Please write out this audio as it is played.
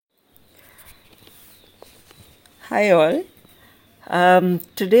Hi, all.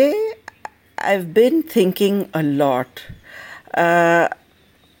 Today I've been thinking a lot. Uh,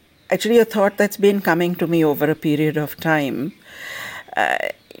 Actually, a thought that's been coming to me over a period of time. Uh,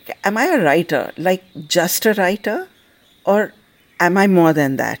 am I a writer? Like, just a writer? Or am I more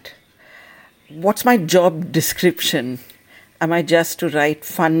than that? What's my job description? Am I just to write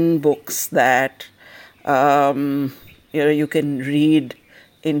fun books that um, you can read,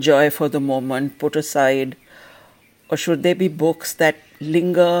 enjoy for the moment, put aside? Or should there be books that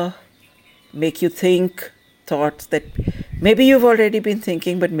linger, make you think thoughts that maybe you've already been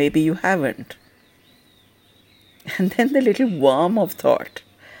thinking, but maybe you haven't? And then the little worm of thought.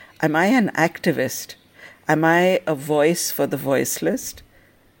 Am I an activist? Am I a voice for the voiceless?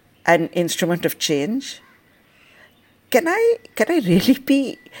 An instrument of change? Can I really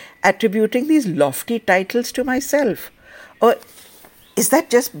be attributing these lofty titles to myself? Or is that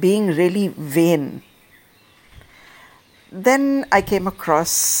just being really vain? Then I came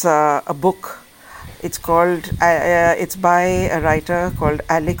across a book. It's by a writer called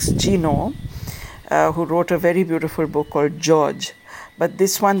Alex Gino, who wrote a very beautiful book called George. But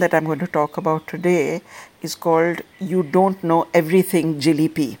this one that I'm going to talk about today is called You Don't Know Everything, Jilly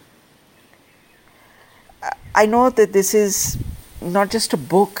P. I know that this is not just a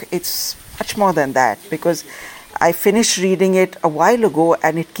book, it's much more than that, because I finished reading it a while ago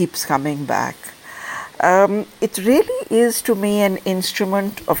and it keeps coming back. It really is to me an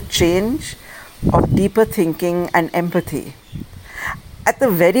instrument of change, of deeper thinking and empathy. At the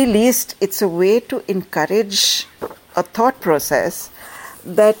very least, it's a way to encourage a thought process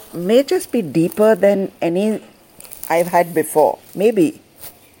that may just be deeper than any I've had before, maybe.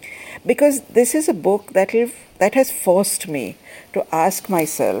 Because this is a book that has forced me to ask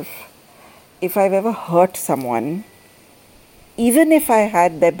myself if I've ever hurt someone, even if I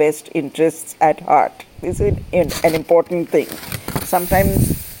had their best interests at heart. This is an important thing.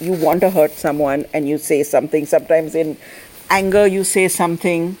 Sometimes you want to hurt someone and you say something. Sometimes in anger you say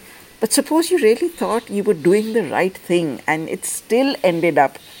something. But suppose you really thought you were doing the right thing and it still ended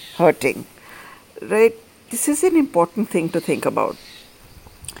up hurting. Right? This is an important thing to think about.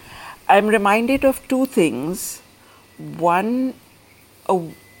 I'm reminded of two things. One,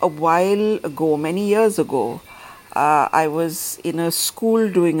 a while ago, many years ago, I was in a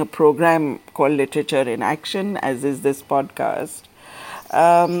school doing a program called Literature in Action, as is this podcast.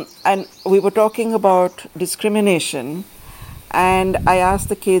 And we were talking about discrimination. And I asked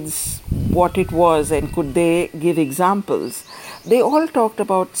the kids what it was and could they give examples. They all talked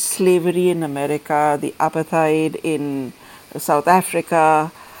about slavery in America, the apartheid in South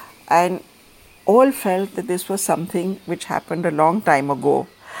Africa, and all felt that this was something which happened a long time ago.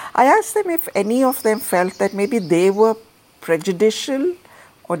 I asked them if any of them felt that maybe they were prejudicial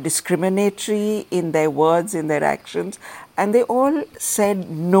or discriminatory in their words, in their actions, and they all said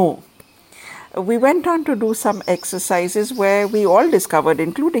no. We went on to do some exercises where we all discovered,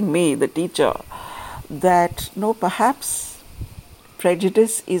 including me, the teacher, that no, perhaps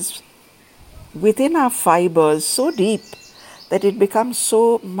prejudice is within our fibers so deep that it becomes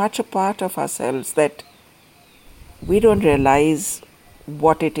so much a part of ourselves that we don't realize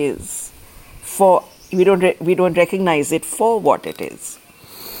what it is. We don't recognize it for what it is.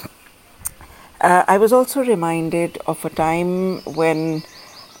 I was also reminded of a time when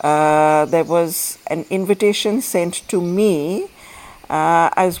there was an invitation sent to me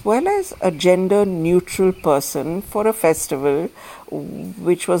as well as a gender-neutral person for a festival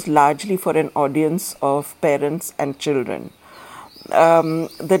which was largely for an audience of parents and children.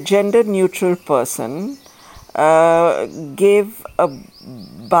 The gender-neutral person gave a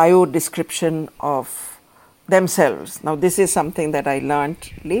bio description of themselves. Now, this is something that I learned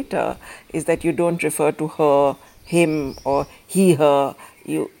later, is that you don't refer to her, him, or he, her.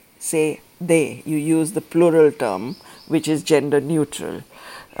 You say they. You use the plural term, which is gender-neutral.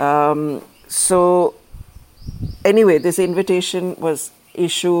 So, anyway, this invitation was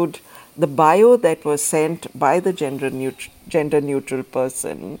issued. The bio that was sent by the gender-neutral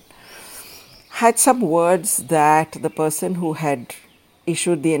person had some words that the person who had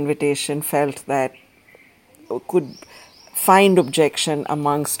issued the invitation felt that could find objection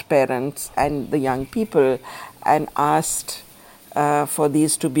amongst parents and the young people, and asked for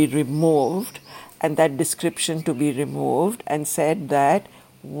these to be removed and that description to be removed, and said that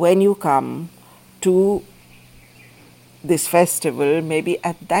when you come to this festival, maybe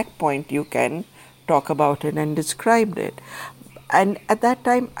at that point you can talk about it and describe it. And at that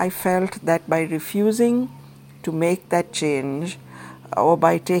time I felt that by refusing to make that change, or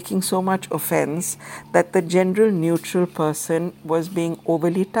by taking so much offense, that the gender neutral person was being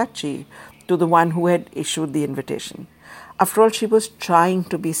overly touchy to the one who had issued the invitation. After all, she was trying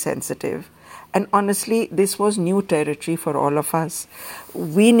to be sensitive. And honestly, this was new territory for all of us.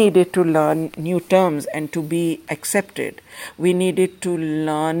 We needed to learn new terms and to be accepted. We needed to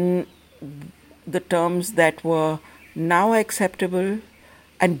learn the terms that were now acceptable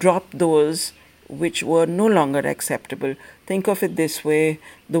and drop those which were no longer acceptable. Think of it this way: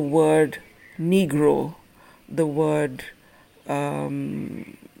 the word Negro, the word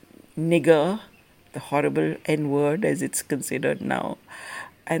nigger, the horrible N word as it's considered now,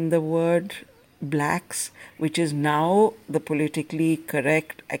 and the word blacks, which is now the politically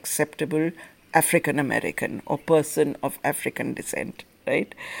correct, acceptable African American or person of African descent,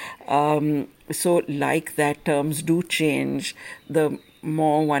 right? So, like that, terms do change the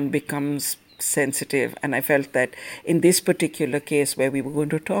more one becomes sensitive. And I felt that in this particular case, where we were going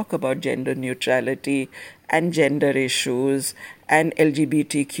to talk about gender neutrality and gender issues and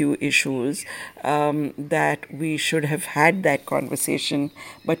LGBTQ issues, that we should have had that conversation,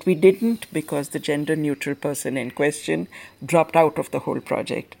 but we didn't, because the gender neutral person in question dropped out of the whole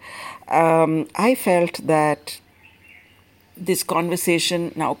project. I felt that this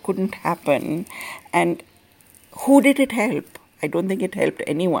conversation now couldn't happen, and who did it help? I don't think it helped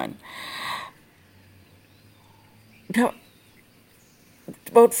anyone. Now,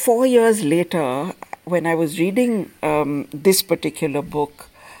 about 4 years later, when I was reading this particular book,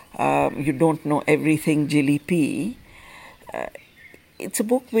 You Don't Know Everything, Gilly P., it's a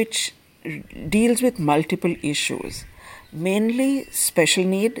book which deals with multiple issues, mainly special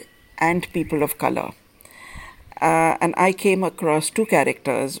need and people of color. And I came across two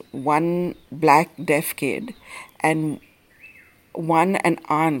characters, one black deaf kid and one an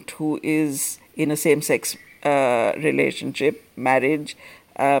aunt who is in a same-sex relationship, marriage,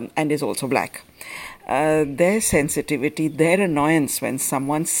 and is also black. Their sensitivity, their annoyance when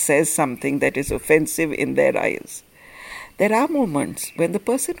someone says something that is offensive in their eyes. There are moments when the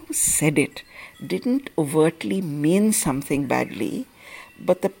person who said it didn't overtly mean something badly,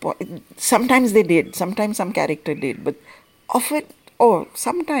 but sometimes they did, sometimes some character did, but often, or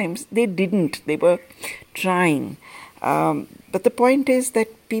sometimes they didn't. They were trying. But the point is that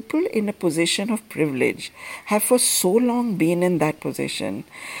people in a position of privilege have for so long been in that position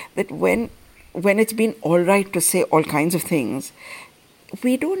that when it's been all right to say all kinds of things,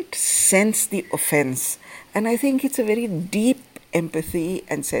 we don't sense the offense. And I think it's a very deep empathy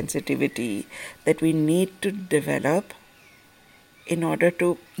and sensitivity that we need to develop in order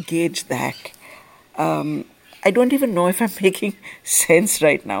to gauge that. I don't even know if I'm making sense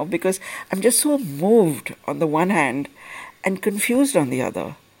right now, because I'm just so moved on the one hand and confused on the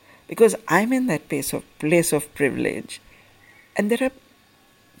other, because I'm in that place of privilege. And there are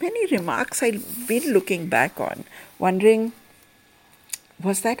many remarks I've been looking back on, wondering,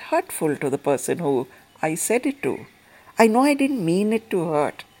 was that hurtful to the person who I said it to? I know I didn't mean it to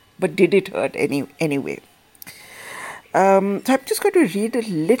hurt, but did it hurt anyway? So I'm just going to read a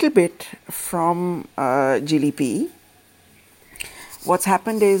little bit from Gilly P. What's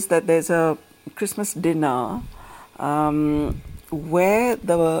happened is that there's a Christmas dinner where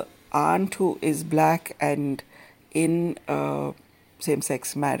the aunt who is black and in a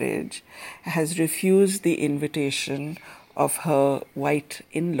same-sex marriage has refused the invitation of her white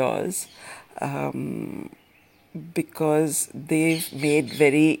in-laws because they've made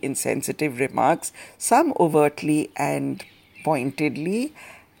very insensitive remarks, some overtly and pointedly,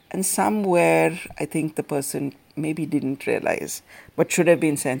 and some where I think the person maybe didn't realize, but should have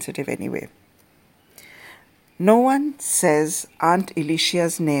been sensitive anyway. No one says Aunt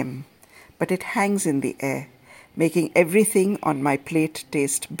Alicia's name, but it hangs in the air, making everything on my plate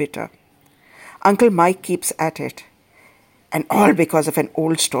taste bitter. Uncle Mike keeps at it, and all because of an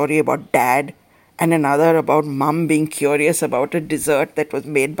old story about Dad and another about Mum being curious about a dessert that was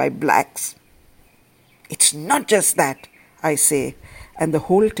made by blacks. It's not just that, I say, and the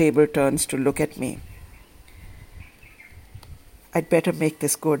whole table turns to look at me. I'd better make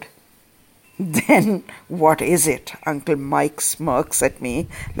this good. Then what is it? Uncle Mike smirks at me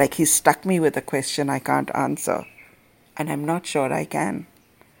like he's stuck me with a question I can't answer. And I'm not sure I can.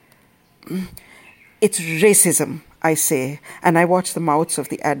 It's racism, I say, and I watch the mouths of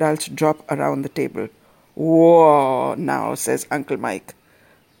the adults drop around the table. Whoa, now, says Uncle Mike.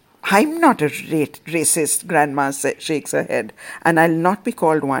 I'm not a racist, Grandma shakes her head, and I'll not be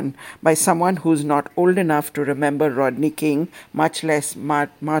called one by someone who's not old enough to remember Rodney King, much less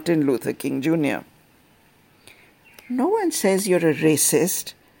Martin Luther King Jr. No one says you're a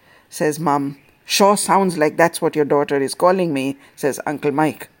racist, says Mum. Sure sounds like that's what your daughter is calling me, says Uncle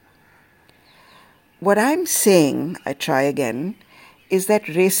Mike. What I'm saying, I try again, is that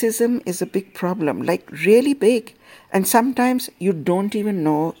racism is a big problem, like really big. And sometimes you don't even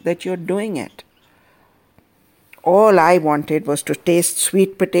know that you're doing it. All I wanted was to taste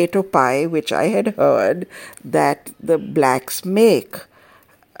sweet potato pie, which I had heard that the blacks make.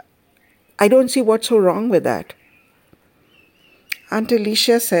 I don't see what's so wrong with that. Aunt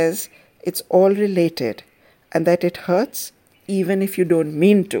Alicia says it's all related and that it hurts even if you don't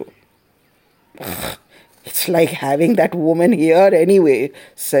mean to. It's like having that woman here anyway,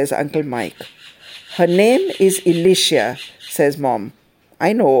 says Uncle Mike. Her name is Alicia, says Mom.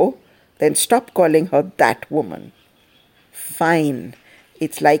 I know. Then stop calling her that woman. Fine.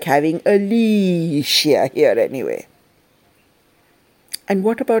 It's like having Alicia here anyway. And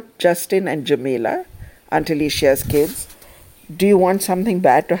what about Justin and Jamila, Aunt Alicia's kids? Do you want something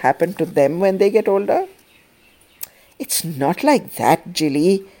bad to happen to them when they get older? It's not like that,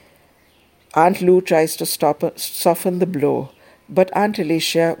 Jilly. Aunt Lou tries to soften the blow, but Aunt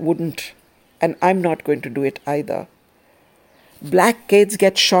Alicia wouldn't, and I'm not going to do it either. Black kids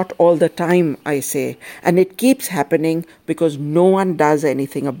get shot all the time, I say, and it keeps happening because no one does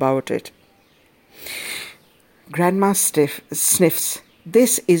anything about it. Grandma sniffs.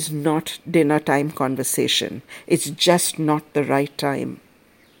 This is not dinner time conversation. It's just not the right time.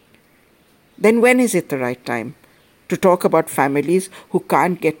 Then when is it the right time? To talk about families who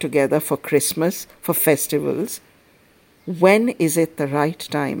can't get together for Christmas, for festivals? When is it the right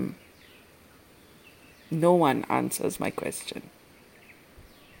time? No one answers my question.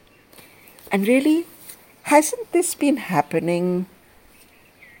 And really, hasn't this been happening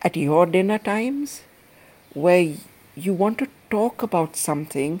at your dinner times? Where you want to talk about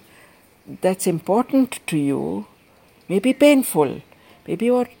something that's important to you, maybe painful, maybe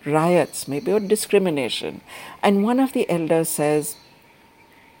about riots, maybe about discrimination. And one of the elders says,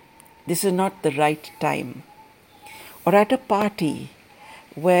 this is not the right time. Or at a party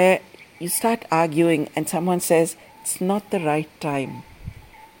where you start arguing and someone says, it's not the right time.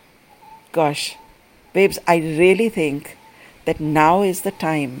 Gosh, babes, I really think that now is the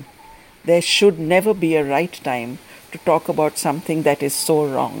time. There should never be a right time to talk about something that is so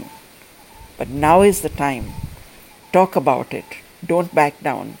wrong. But now is the time. Talk about it. Don't back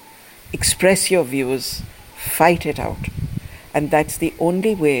down. Express your views. Fight it out. And that's the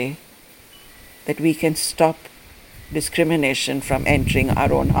only way that we can stop discrimination from entering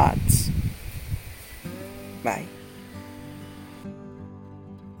our own hearts. Bye.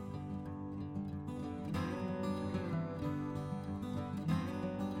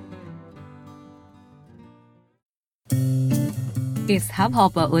 इस hub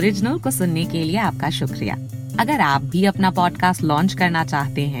hopper original को सुनने के लिए आपका शुक्रिया। अगर आप भी अपना पॉडकास्ट लॉन्च करना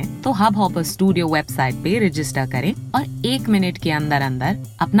चाहते हैं, तो हब हॉपर स्टूडियो वेबसाइट पे रजिस्टर करें और 1 मिनट के अंदर अंदर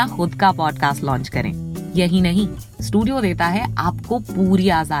अपना खुद का पॉडकास्ट लॉन्च करें। यही नहीं, स्टूडियो देता है आपको पूरी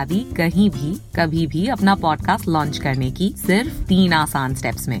आजादी कहीं भी कभी भी अपना पॉडकास्ट लॉन्च करने की, सिर्फ 3 आसान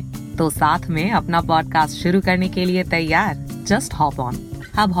स्टेप्स में। तो साथ में अपना पॉडकास्ट शुरू करने के लिए तैयार? Just hop on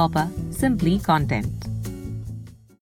hub hopper, simply content.